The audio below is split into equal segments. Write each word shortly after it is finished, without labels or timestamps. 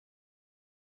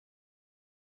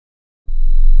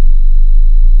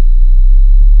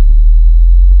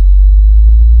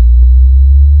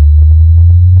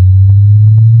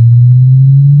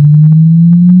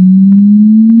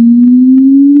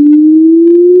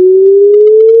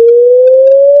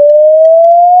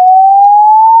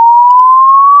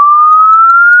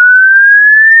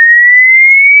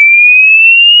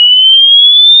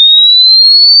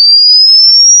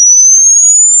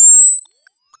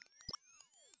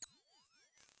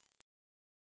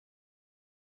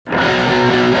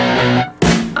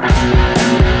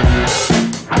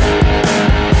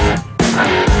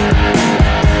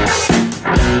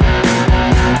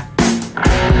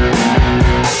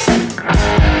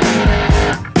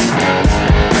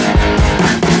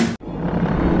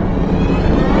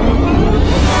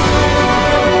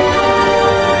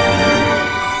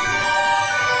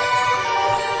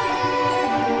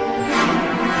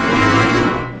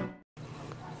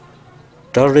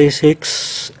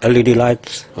36 LED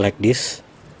lights like this.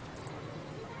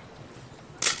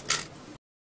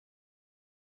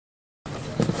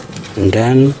 And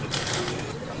then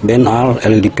bend all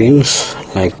LED pins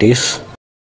like this.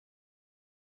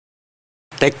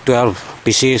 Take 12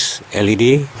 pieces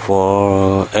LED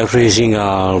for every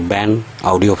single band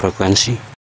audio frequency.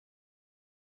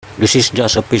 This is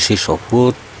just a piece of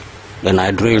wood. Then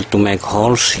I drill to make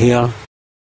holes here.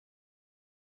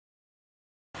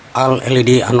 All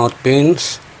LED anode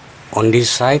pins on this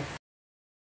side.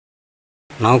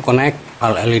 Now connect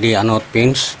all LED anode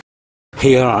pins.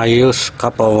 Here I use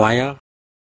copper wire.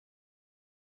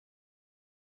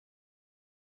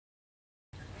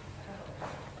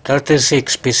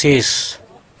 "36 pieces,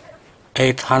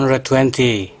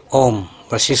 820 ohm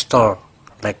resistor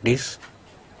like this.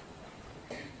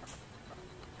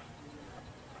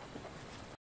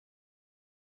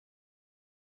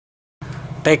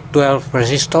 Take 12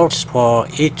 resistors for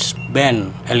each band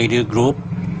LED group.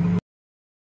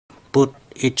 Put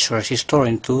each resistor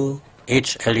into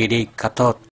each LED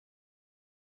cathode.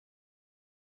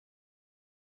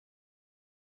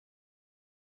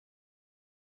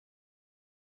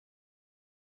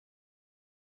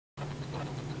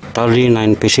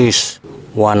 "39 pieces,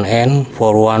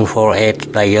 1N4148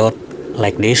 diode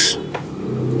like this.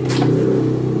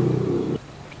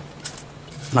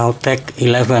 Now take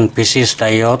 11 pieces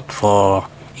diode for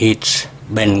each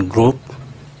band group.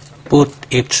 Put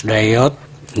each diode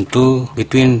into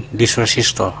between this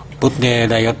resistor. Put the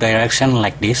diode direction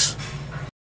like this.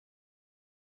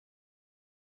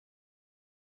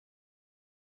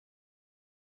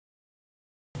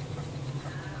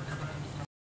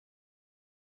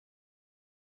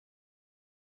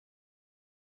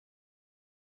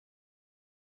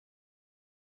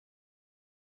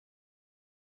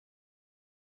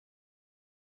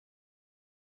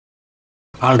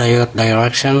 All diode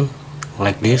direction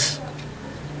like this.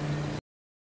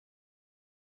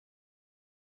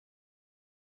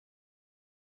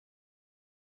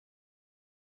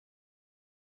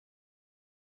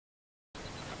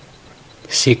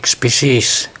 Six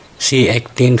pieces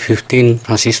C1815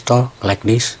 transistor like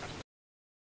this.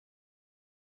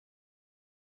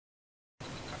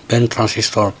 Bend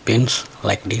transistor pins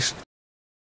like this.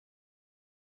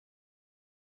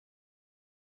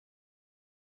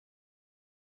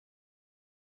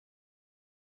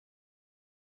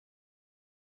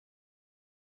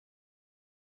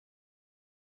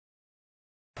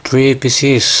 Three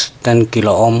pieces 10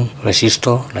 kilo ohm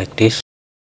resistor like this.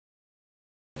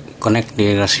 Connect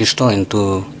the resistor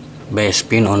into base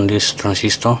pin on this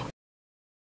transistor.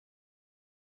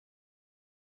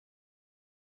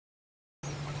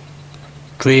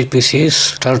 Three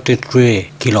pieces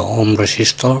 33 kilo ohm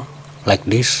resistor like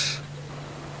this.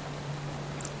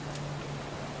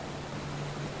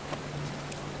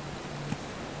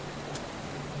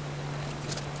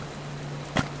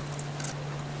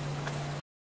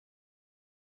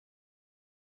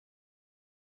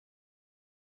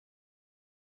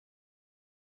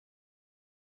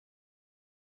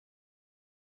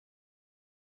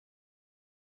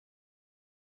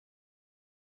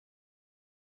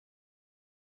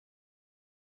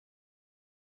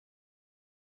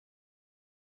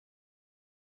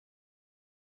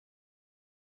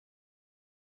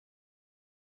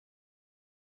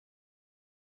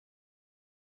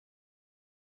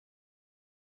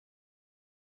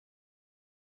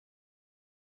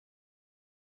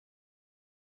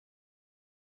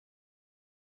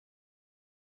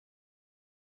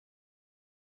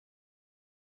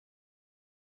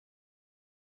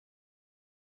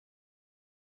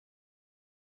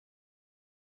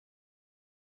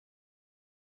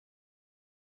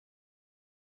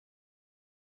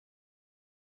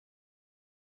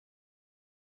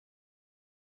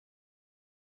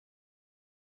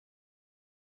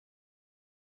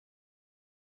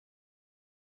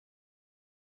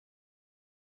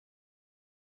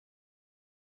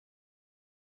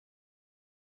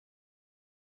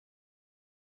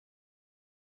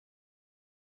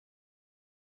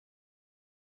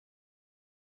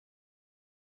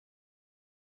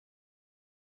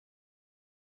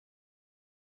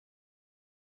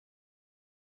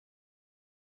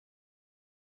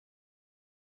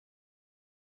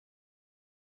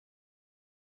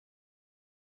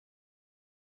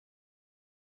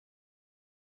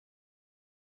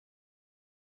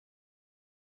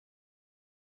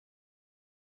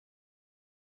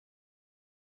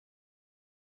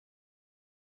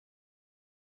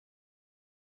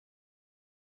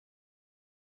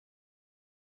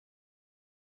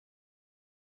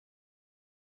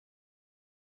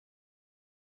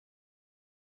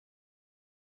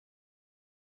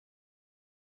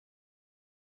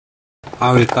 I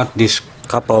will cut this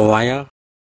copper wire.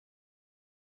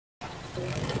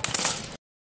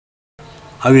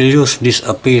 I will use this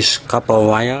piece copper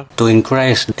wire to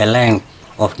increase the length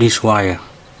of this wire.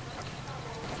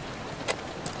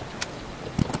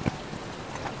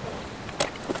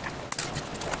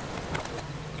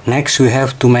 Next we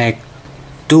have to make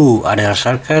two other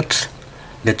circuits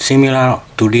that's similar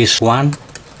to this one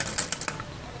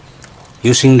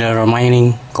using the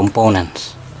remaining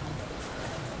components.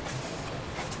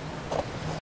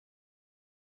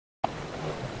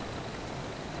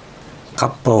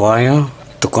 Copper wire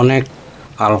to connect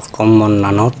all common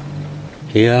anode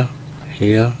here,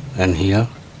 here and here.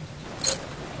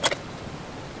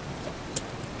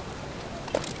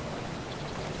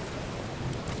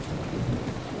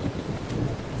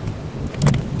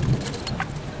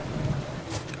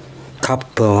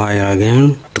 Copper wire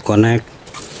again to connect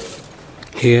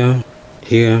here,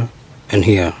 here and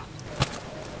here.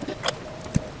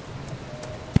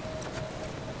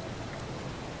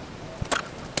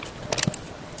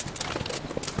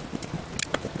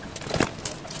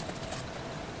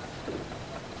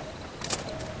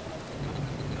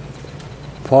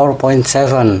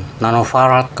 .7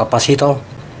 nanofarad capacitor.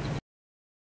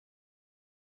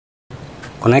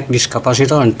 Connect this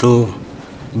capacitor into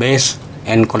base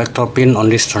and collector pin on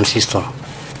this transistor.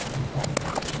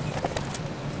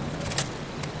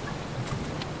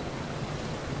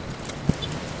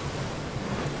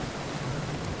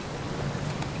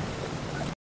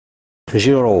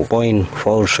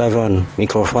 .47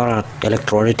 microfarad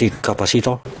electrolytic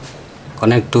capacitor.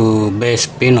 Connect to base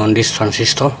pin on this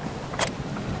transistor.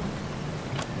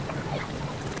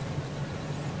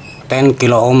 10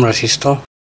 kilo ohm resistor.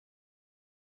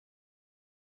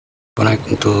 Connect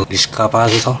into this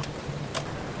capacitor.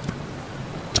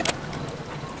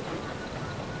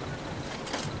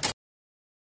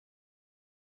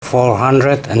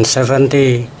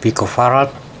 .470 picofarad.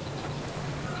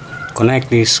 Connect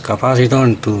this capacitor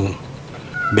into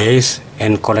base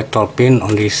and collector pin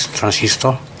on this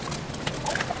transistor.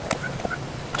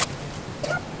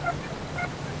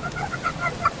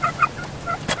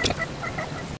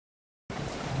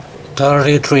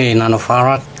 33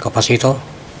 nanofarad capacitor.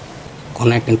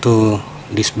 Connect into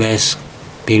this base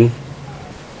pin.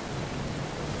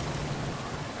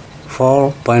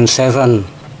 4.7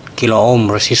 kilo ohm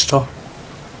resistor.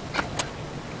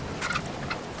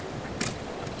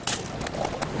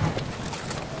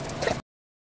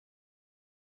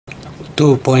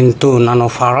 .2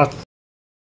 nanofarad.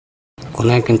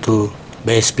 Connect into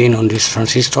base pin on this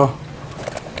transistor.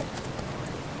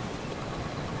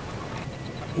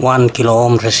 1 kilo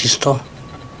ohm resistor.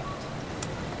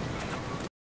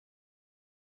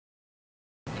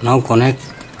 Now connect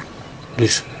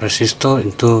this resistor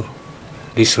into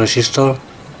this resistor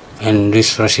and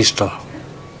this resistor.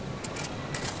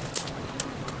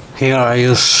 Here I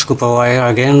use copper wire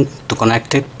again to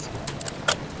connect it.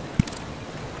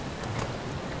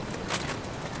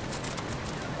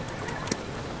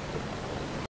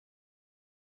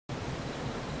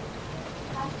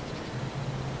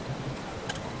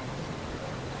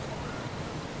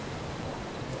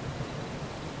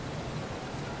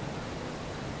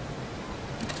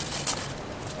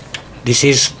 This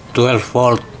is 12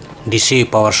 volt DC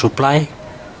power supply.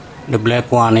 The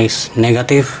black one is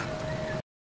negative.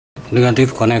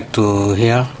 Negative connect to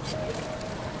here.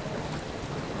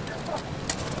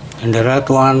 And the red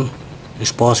one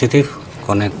is positive.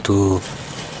 Connect to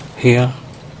here,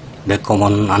 the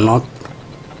common anode.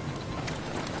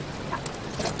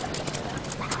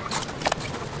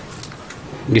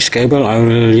 This cable I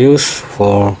will use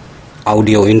for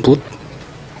audio input.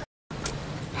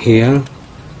 Here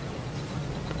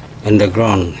and the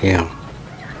ground here.